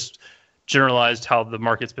 kind of just generalized how the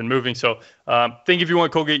market's been moving. So think if you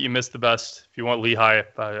want Colgate, you missed the best. If you want Lehigh,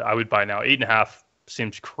 I would buy now. 8.5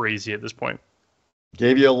 seems crazy at this point.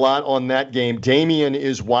 Gave you a lot on that game. Damian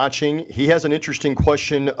is watching. He has an interesting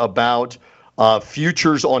question about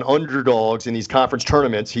futures on underdogs in these conference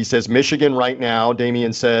tournaments. He says Michigan right now,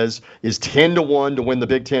 Damian says, is 10-1 to win the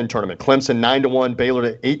Big Ten tournament. Clemson 9-1,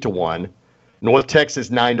 Baylor 8-1, North Texas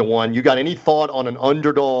 9-1. You got any thought on an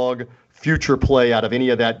underdog future play out of any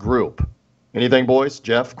of that group? Anything, boys?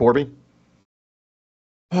 Jeff, Corbie?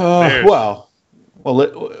 Yeah,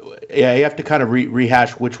 you have to kind of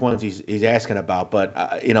rehash which ones he's asking about,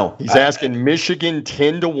 but he's asking Michigan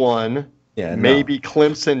 10-1. Yeah, maybe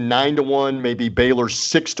Clemson 9-1, maybe Baylor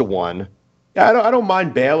 6-1. Yeah, I don't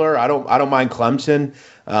mind Baylor. I don't mind Clemson.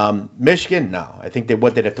 Michigan, no. I think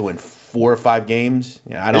they'd have to win 4 or 5 games.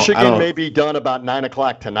 Yeah, Michigan may be done about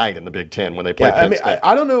 9:00 tonight in the Big Ten when they play Penn State.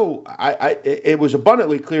 I don't know. It was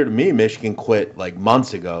abundantly clear to me Michigan quit like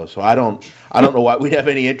months ago. So I don't know why we'd have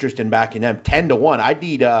any interest in backing them 10-1. I'd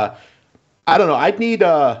need I'd need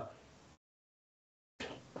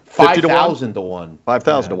 5,000 to 1.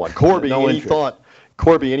 5,000 to 1. Corbie,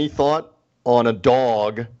 any thought on a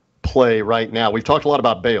dog play right now? We've talked a lot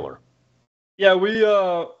about Baylor. Yeah, we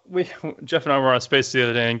Jeff and I were on Space the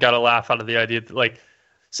other day and got a laugh out of the idea that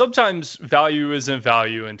sometimes value isn't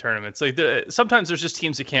value in tournaments. Sometimes there's just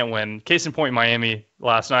teams that can't win. Case in point, Miami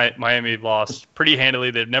last night. Miami lost pretty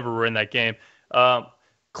handily. They've never won that game.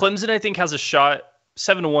 Clemson, I think, has a shot.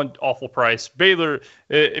 7-1, awful price. Baylor,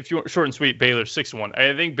 if you want short and sweet, Baylor 6-1.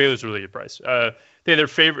 I think Baylor's a really good price. They had their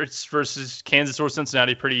favorites versus Kansas or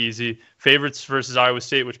Cincinnati, pretty easy. Favorites versus Iowa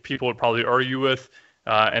State, which people would probably argue with,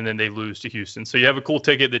 and then they lose to Houston. So you have a cool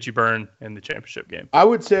ticket that you burn in the championship game. I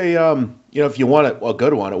would say, if you want a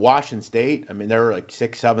good one, at Washington State. I mean, they're like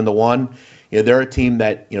 6-7 to 1. They're a team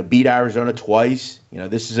that beat Arizona twice.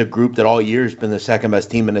 This is a group that all year has been the second best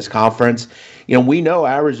team in this conference. We know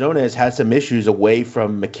Arizona has had some issues away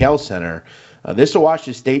from McKale Center. This is a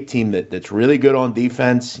Washington State team that's really good on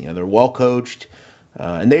defense. They're well coached,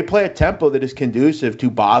 and they play a tempo that is conducive to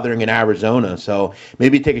bothering in Arizona. So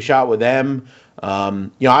maybe take a shot with them.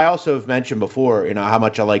 I also have mentioned before, how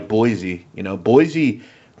much I like Boise. Boise,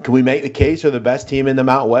 can we make the case are the best team in the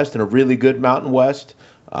Mountain West and a really good Mountain West?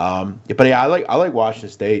 But yeah, I like Washington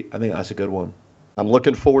State. I think that's a good one. I'm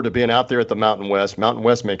looking forward to being out there at the Mountain West. Mountain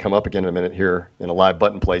West may come up again in a minute here in a live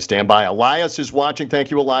button play. Stand by. Elias is watching.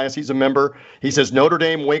 Thank you, Elias. He's a member. He says Notre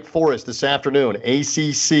Dame, Wake Forest this afternoon.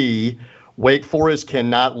 ACC, Wake Forest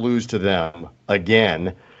cannot lose to them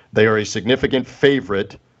again. They are a significant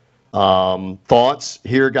favorite. Thoughts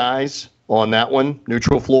here, guys, on that one?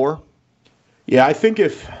 Neutral floor? Yeah, I think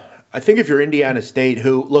if you're Indiana State,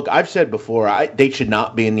 who, look, I've said before, they should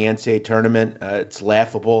not be in the NCAA tournament. It's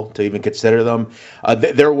laughable to even consider them.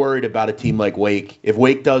 They're worried about a team like Wake. If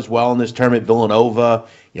Wake does well in this tournament, Villanova,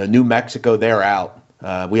 New Mexico, they're out.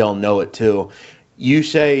 We all know it, too. You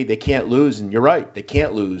say they can't lose, and you're right, they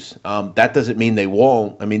can't lose. That doesn't mean they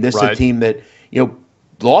won't. I mean, this is a team that,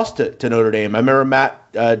 lost to Notre Dame. I remember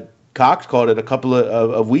Matt Cox called it a couple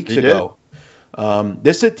of weeks ago.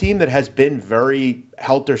 This is a team that has been very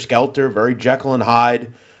helter-skelter, very Jekyll and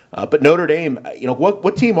Hyde. But Notre Dame,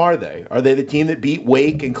 what team are they? Are they the team that beat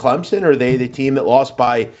Wake and Clemson, or are they the team that lost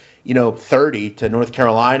by 30 to North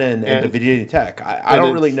Carolina and to Virginia Tech? I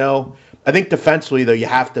don't really know. I think defensively, though, you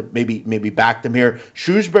have to maybe back them here.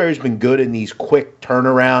 Shrewsbury's been good in these quick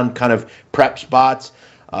turnaround kind of prep spots.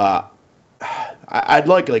 I'd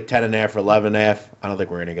like 10.5 or 11.5. I don't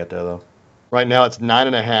think we're going to get there, though. Right now it's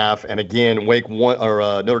 9.5, and again,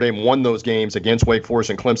 Notre Dame won those games against Wake Forest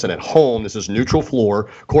and Clemson at home. This is neutral floor.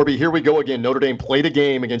 Corbie, here we go again. Notre Dame played a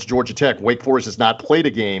game against Georgia Tech. Wake Forest has not played a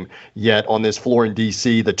game yet on this floor in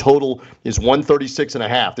D.C. The total is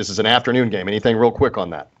 136.5. This is an afternoon game. Anything real quick on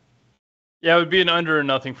that? Yeah, it would be an under or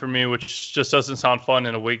nothing for me, which just doesn't sound fun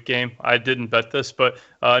in a Wake game. I didn't bet this, but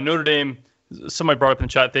Notre Dame. Somebody brought up in the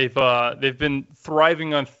chat they've been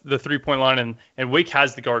thriving on the 3-point line, and Wake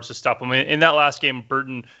has the guards to stop them. In that last game,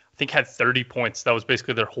 Burton I think had 30 points. That was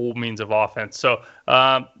basically their whole means of offense. So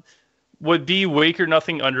would be Wake or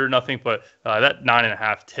nothing, under nothing, but that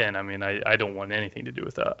 9.5, 10. I mean, I don't want anything to do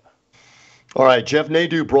with that. All right, Jeff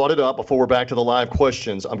Nadu brought it up before we're back to the live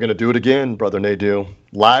questions. I'm going to do it again, brother Nadu.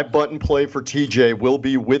 Live button play for TJ will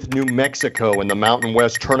be with New Mexico in the Mountain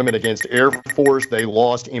West tournament against Air Force. They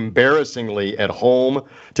lost embarrassingly at home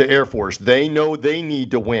to Air Force. They know they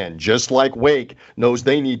need to win, just like Wake knows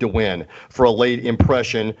they need to win for a late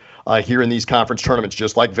impression here in these conference tournaments,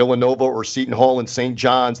 just like Villanova or Seton Hall and St.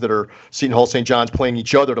 John's Seton Hall, St. John's playing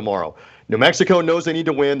each other tomorrow. New Mexico knows they need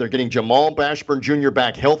to win. They're getting Jamal Bashburn Jr.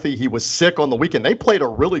 back healthy. He was sick on the weekend. They played a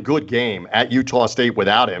really good game at Utah State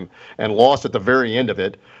without him and lost at the very end of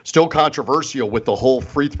it. Still controversial with the whole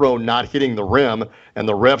free throw not hitting the rim, and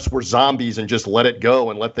the refs were zombies and just let it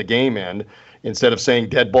go and let the game end instead of saying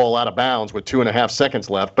dead ball out of bounds with 2.5 seconds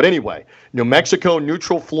left. But anyway, New Mexico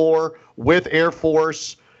neutral floor with Air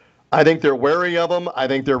Force. I think they're wary of them. I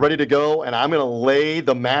think they're ready to go, and I'm going to lay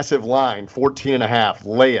the massive line, 14.5.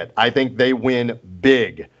 Lay it. I think they win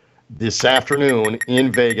big this afternoon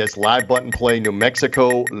in Vegas. Live button play, New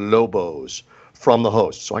Mexico Lobos from the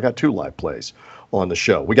host. So I got 2 live plays on the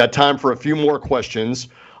show. We got time for a few more questions.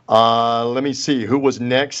 Let me see who was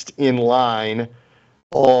next in line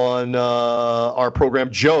on our program.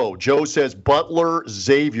 Joe says Butler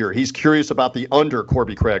Xavier. He's curious about the under,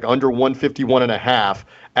 Corbie Craig, under 151.5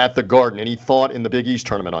 at the Garden. Any thought in the Big East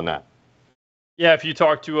tournament on that? Yeah, if you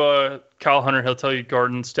talk to Kyle Hunter, he'll tell you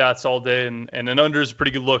Garden stats all day, and an under is a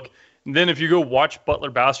pretty good look. And then if you go watch Butler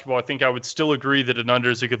basketball, I think I would still agree that an under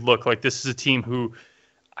is a good look. Like, this is a team who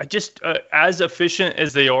I just, as efficient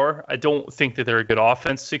as they are, I don't think that they're a good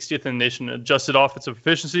offense. 60th in the nation adjusted offensive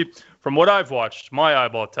efficiency. From what I've watched, my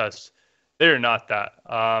eyeball test, they're not that.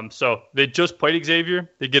 So they just played Xavier.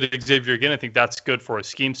 They get Xavier again. I think that's good for a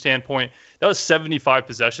scheme standpoint. That was 75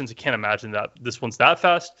 possessions. I can't imagine that this one's that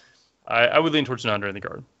fast. I would lean towards an under in the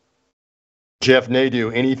Garden. Jeff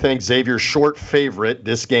Nadu, anything? Xavier short favorite.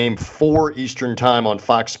 This game 4 Eastern time on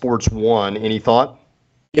Fox Sports 1. Any thought?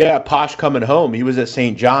 Yeah, Posh coming home. He was at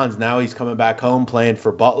St. John's. Now he's coming back home playing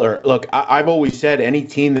for Butler. Look, I've always said any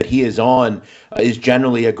team that he is on is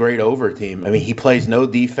generally a great over team. I mean, he plays no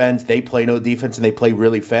defense. They play no defense, and they play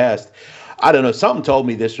really fast. I don't know. Something told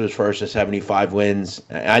me this was first of 75 wins.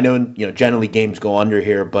 I know, generally games go under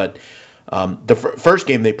here, but the first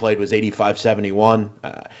game they played was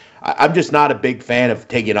 85-71. I'm just not a big fan of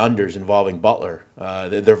taking unders involving Butler.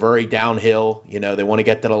 They're very downhill. They want to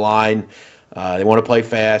get to the line. They want to play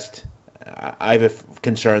fast. I have a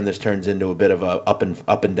concern this turns into a bit of a up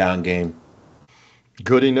and down game.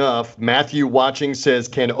 Good enough. Matthew watching says,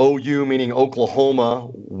 can OU, meaning Oklahoma,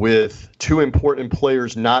 with 2 important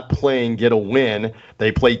players not playing, get a win?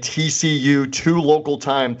 They play TCU 2 local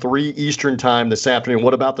time, 3 Eastern time this afternoon.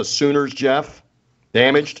 What about the Sooners, Jeff?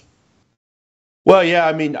 Damaged? Well, yeah,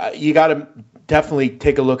 I mean, you got to definitely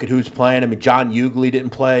take a look at who's playing. I mean, John Ugley didn't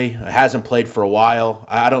play, hasn't played for a while.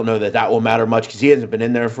 I don't know that will matter much because he hasn't been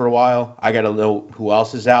in there for a while. I got to know who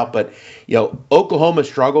else is out. But, Oklahoma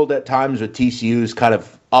struggled at times with TCU's kind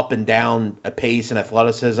of up and down pace and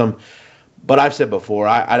athleticism. But I've said before,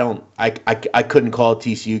 I couldn't call a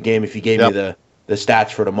TCU game if you gave me the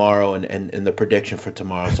stats for tomorrow and the prediction for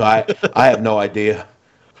tomorrow. So I have no idea.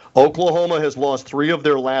 Oklahoma has lost 3 of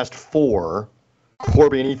their last 4.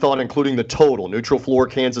 Corbie, any thought including the total? Neutral floor,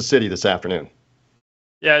 Kansas City this afternoon.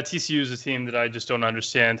 Yeah, TCU is a team that I just don't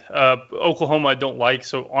understand. Oklahoma I don't like,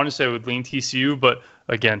 so honestly I would lean TCU, but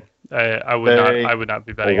again, I would not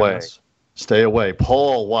be betting on this. Stay away.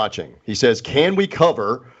 Paul watching. He says, can we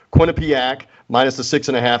cover Quinnipiac minus the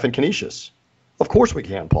 6.5 in Canisius? Of course we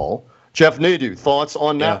can, Paul. Jeff Nadu, thoughts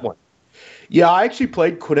on that one? Yeah, I actually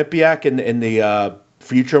played Quinnipiac in the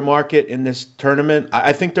future market in this tournament.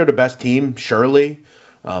 I think they're the best team, surely.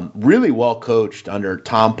 Really well coached under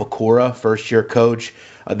Tom Pecora, first-year coach.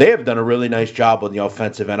 They have done a really nice job on the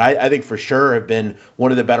offensive end. I think for sure have been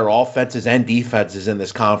one of the better offenses and defenses in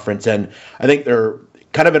this conference. And I think they're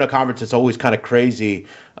kind of in a conference that's always kind of crazy.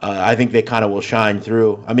 I think they kind of will shine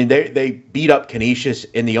through. I mean, they beat up Canisius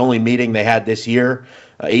in the only meeting they had this year,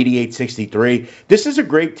 88-63. This is a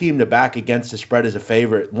great team to back against the spread as a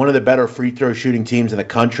favorite. One of the better free throw shooting teams in the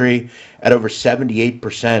country at over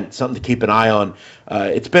 78%. Something to keep an eye on.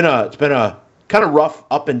 It's been a kind of rough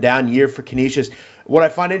up and down year for Canisius. What I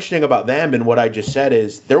find interesting about them and what I just said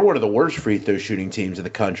is they're one of the worst free throw shooting teams in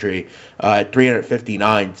the country at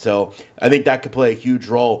 359. So I think that could play a huge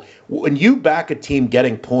role. When you back a team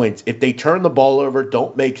getting points, if they turn the ball over,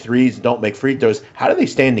 don't make threes, don't make free throws, how do they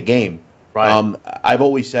stay in the game? Right. I've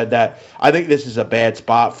always said that. I think this is a bad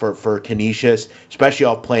spot for Canisius, especially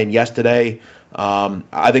off playing yesterday.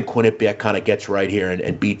 I think Quinnipiac kind of gets right here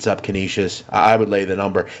and beats up Canisius. I would lay the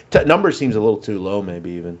number. Number seems a little too low,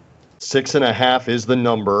 maybe even. 6.5 is the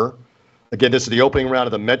number. Again, this is the opening round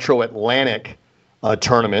of the Metro Atlantic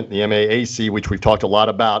tournament, the MAAC, which we've talked a lot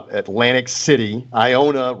about. Atlantic City,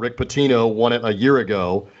 Iona, Rick Pitino won it a year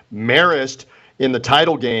ago. Marist in the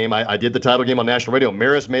title game, I did the title game on national radio.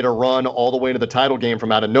 Marist made a run all the way into the title game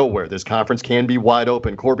from out of nowhere. This conference can be wide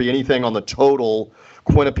open. Corbie, anything on the total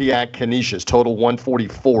Quinnipiac Canisius? Total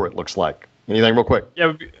 144, it looks like. Anything real quick?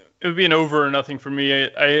 Yeah, it would be an over or nothing for me.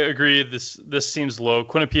 I agree. This seems low.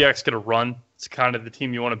 Quinnipiac's going to run. It's kind of the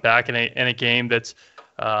team you want to back in a game that's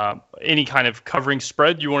any kind of covering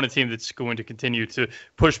spread. You want a team that's going to continue to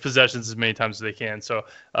push possessions as many times as they can. So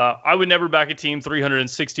I would never back a team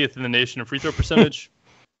 360th in the nation in free throw percentage,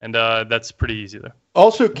 and that's pretty easy there.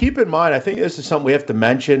 Also, keep in mind, I think this is something we have to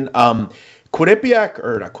mention.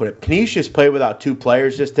 Canisius played without two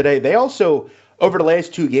players just today. They also, over the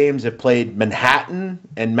last two games, have played Manhattan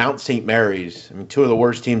and Mount St. Mary's. I mean, two of the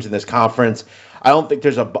worst teams in this conference. I don't think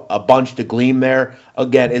there's a bunch to glean there.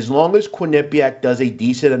 Again, as long as Quinnipiac does a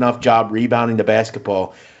decent enough job rebounding the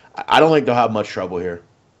basketball, I don't think they'll have much trouble here.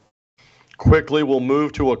 Quickly, we'll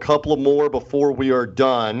move to a couple more before we are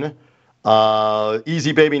done.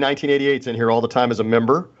 Easy Baby 1988's in here all the time as a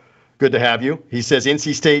member. Good to have you. He says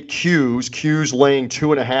NC State Q's laying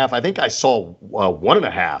 2.5. I think I saw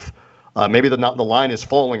 1.5. Maybe the line is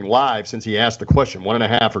falling live since he asked the question,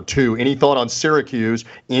 1.5 or 2. Any thought on Syracuse?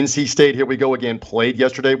 NC State, here we go again, played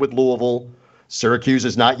yesterday with Louisville. Syracuse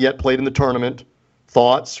has not yet played in the tournament.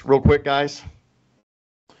 Thoughts real quick, guys?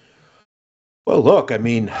 Well, look, I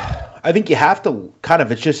mean, I think you have to kind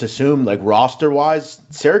of just assume, like, roster-wise,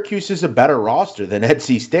 Syracuse is a better roster than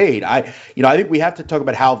NC State. I think we have to talk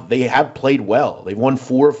about how they have played well. They've won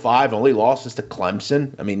 4 or 5, only losses to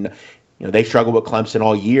Clemson. I mean, they struggled with Clemson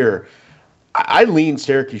all year. I lean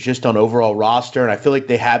Syracuse just on overall roster, and I feel like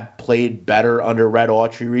they have played better under Red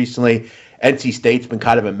Autry recently. NC State's been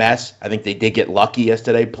kind of a mess. I think they did get lucky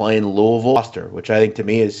yesterday playing Louisville roster, which I think to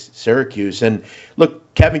me is Syracuse. And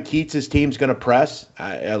look, Kevin Keats' team's going to press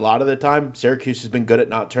a lot of the time. Syracuse has been good at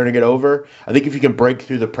not turning it over. I think if you can break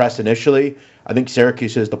through the press initially, I think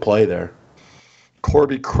Syracuse is the play there.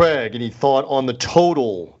 Corbie, Craig, any thought on the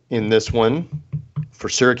total in this one for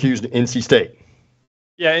Syracuse to NC State?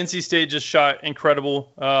 Yeah, NC State just shot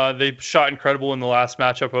incredible. They shot incredible in the last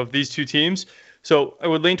matchup of these two teams. So I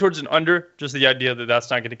would lean towards an under, just the idea that that's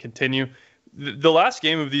not going to continue. The last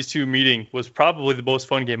game of these two meeting was probably the most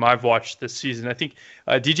fun game I've watched this season. I think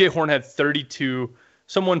DJ Horn had 32.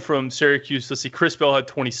 Someone from Syracuse, let's see, Chris Bell had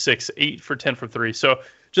 26, 8 for 10 from 3. So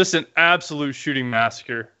just an absolute shooting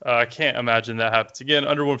massacre. I can't imagine that happens again.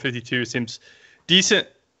 Under 152 seems decent.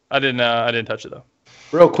 I didn't touch it though.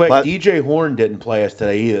 Real quick, DJ Horn didn't play us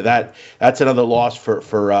today either. That's another loss for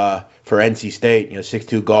NC State.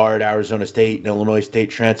 6'2" guard, Arizona State, and Illinois State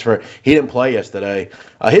transfer. He didn't play yesterday.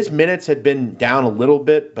 His minutes had been down a little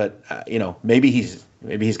bit, but maybe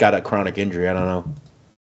he's got a chronic injury. I don't know.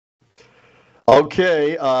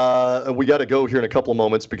 Okay, we got to go here in a couple of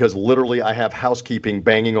moments because literally I have housekeeping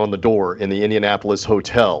banging on the door in the Indianapolis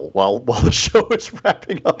hotel while the show is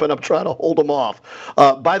wrapping up, and I'm trying to hold them off.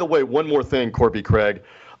 By the way, one more thing, Corbie, Craig.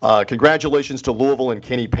 Congratulations to Louisville and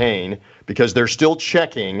Kenny Payne because they're still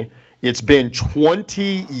checking. It's been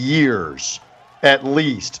 20 years at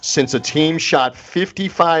least since a team shot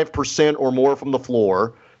 55% or more from the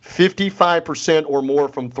floor, 55% or more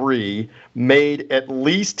from 3, made at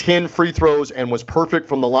least 10 free throws and was perfect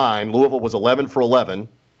from the line. Louisville was 11 for 11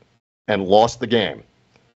 and lost the game.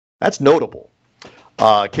 That's notable.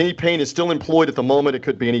 Kenny Payne is still employed at the moment. It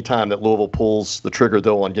could be any time that Louisville pulls the trigger,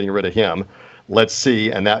 though, on getting rid of him. Let's see.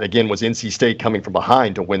 And that, again, was NC State coming from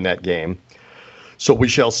behind to win that game. So we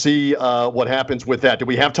shall see what happens with that. Do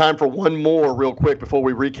we have time for one more real quick before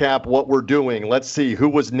we recap what we're doing? Let's see who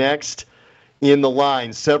was next in the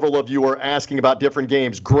line. Several of you are asking about different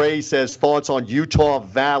games. Gray says thoughts on Utah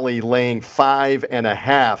Valley laying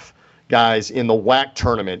 5.5, guys, in the WAC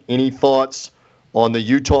tournament. Any thoughts on the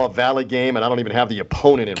Utah Valley game? And I don't even have the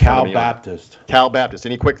opponent in front of me. Cal Baptist. Cal Baptist.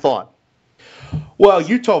 Any quick thought? Well,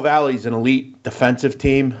 Utah Valley is an elite defensive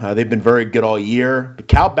team. They've been very good all year. But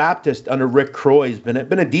Cal Baptist under Rick Croy has been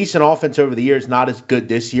a decent offense over the years, not as good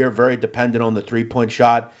this year, very dependent on the three-point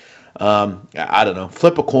shot. I don't know.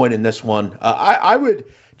 Flip a coin in this one. I would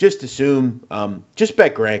just assume, just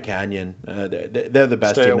bet Grand Canyon. They're the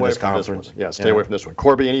best team in this conference. Stay away from this one.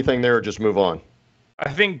 Corbie, anything there or just move on?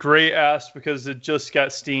 I think Gray asked because it just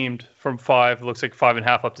got steamed from 5. It looks like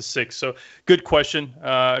 5.5 up to 6. So good question.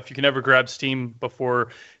 If you can ever grab steam before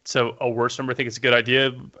it's a worse number, I think it's a good idea.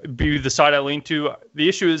 Be the side I lean to. The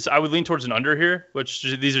issue is I would lean towards an under here, which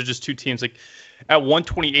these are just two teams. Like at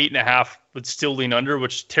 128.5 would still lean under,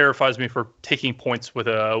 which terrifies me for taking points with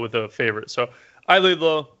a favorite. So I lay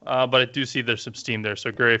low, but I do see there's some steam there.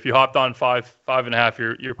 So Gray, if you hopped on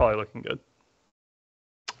 5.5, you're probably looking good.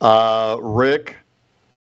 Rick.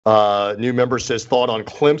 New member says thought on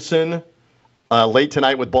Clemson late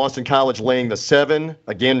tonight with Boston College laying the 7.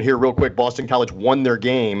 Again, here real quick, Boston College won their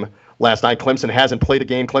game last night. Clemson hasn't played a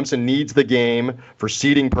game. Clemson needs the game for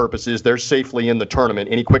seeding purposes. They're safely in the tournament.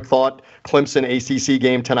 Any quick thought? Clemson ACC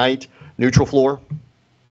game tonight, neutral floor?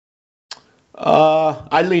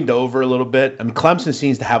 I leaned over a little bit. I mean, Clemson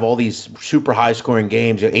seems to have all these super high-scoring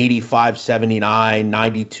games, 85, 79,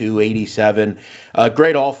 92, 87.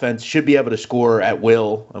 Great offense, should be able to score at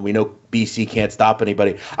will, and we know BC can't stop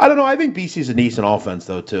anybody. I don't know. I think BC's a decent offense,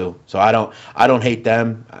 though, too. So I don't hate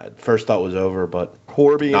them. First thought was over, but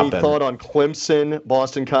Corbie, any thought on Clemson,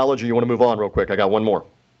 Boston College, or you want to move on real quick? I got one more.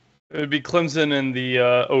 It would be Clemson and the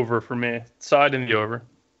over for me. Side and the over.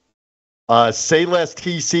 Say Less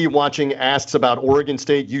TC watching asks about Oregon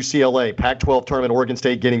State, UCLA, Pac-12 tournament, Oregon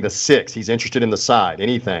State getting the 6. He's interested in the side.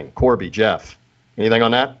 Anything? Corbie, Jeff, anything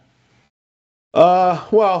on that?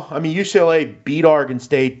 Well, I mean, UCLA beat Oregon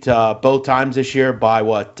State both times this year by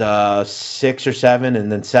 6 or 7 and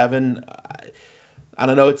then 7. I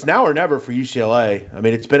don't know. It's now or never for UCLA. I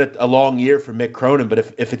mean, it's been a long year for Mick Cronin, but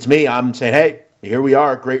if it's me, I'm saying, hey, here we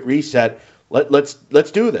are, great reset.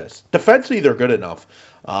 Let's do this. Defensively, they're good enough.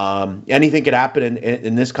 Anything could happen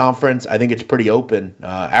in this conference. I think it's pretty open.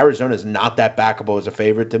 Arizona is not that backable as a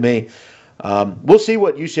favorite to me. We'll see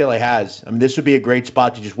what UCLA has. I mean, this would be a great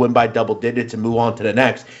spot to just win by double digits and move on to the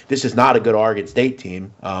next. This is not a good Oregon State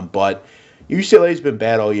team, but UCLA's been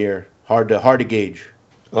bad all year. Hard to gauge.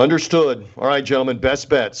 Understood. All right, gentlemen, best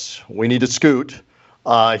bets. We need to scoot.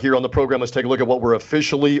 Here on the program, let's take a look at what we're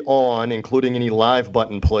officially on, including any live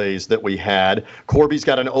button plays that we had. Corbie's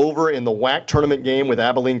got an over in the WAC tournament game with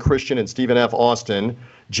Abilene Christian and Stephen F. Austin.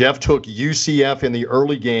 Jeff took UCF in the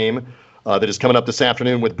early game that is coming up this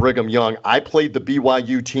afternoon with Brigham Young. I played the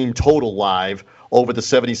BYU team total live over the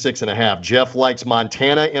 76.5. Jeff likes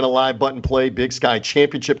Montana in a live button play, Big Sky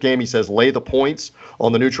championship game. He says lay the points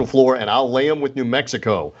on the neutral floor, and I'll lay them with New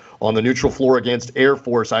Mexico on the neutral floor against Air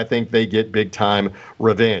Force. I think they get big-time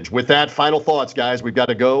revenge. With that, final thoughts, guys. We've got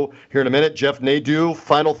to go here in a minute. Jeff Nadu,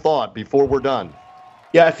 final thought before we're done.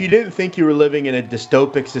 Yeah, if you didn't think you were living in a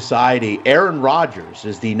dystopic society, Aaron Rodgers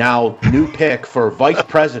is the now new pick for vice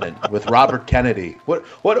president with Robert Kennedy. What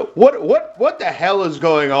the hell is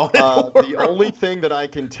going on? The only thing that I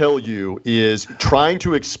can tell you is trying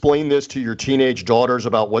to explain this to your teenage daughters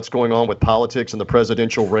about what's going on with politics and the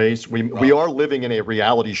presidential race. We are living in a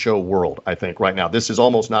reality show world, I think, right now. This is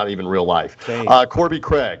almost not even real life. Corbie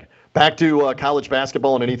Craig, back to college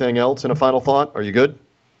basketball and anything else in a final thought. Are you good?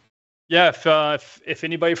 Yeah, if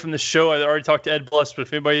anybody from the show, I already talked to Ed Blust, but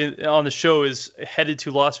if anybody on the show is headed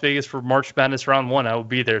to Las Vegas for March Madness Round 1, I will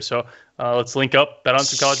be there. So let's link up, bet on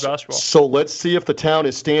some college basketball. So let's see if the town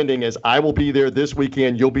is standing as I will be there this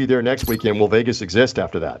weekend, you'll be there next weekend. Will Vegas exist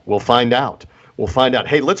after that? We'll find out.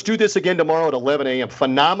 Hey, let's do this again tomorrow at 11 a.m.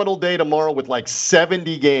 Phenomenal day tomorrow with like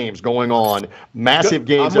 70 games going on. Massive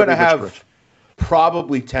games. I'm going to have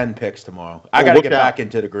probably 10 picks tomorrow. I got to get back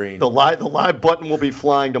into the green. The live button will be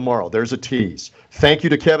flying tomorrow. There's a tease. Thank you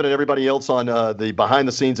to Kevin and everybody else on the behind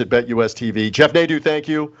the scenes at BetUS TV. Jeff Nadu, thank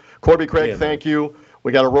you. Corbie Craig, thank you.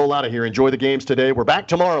 We got to roll out of here. Enjoy the games today. We're back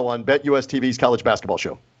tomorrow on BetUS TV's College Basketball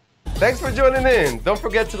Show. Thanks for joining in. Don't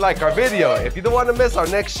forget to like our video. If you don't want to miss our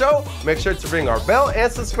next show, make sure to ring our bell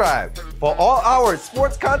and subscribe. For all our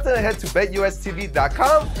sports content, head to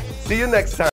BetUSTV.com. See you next time.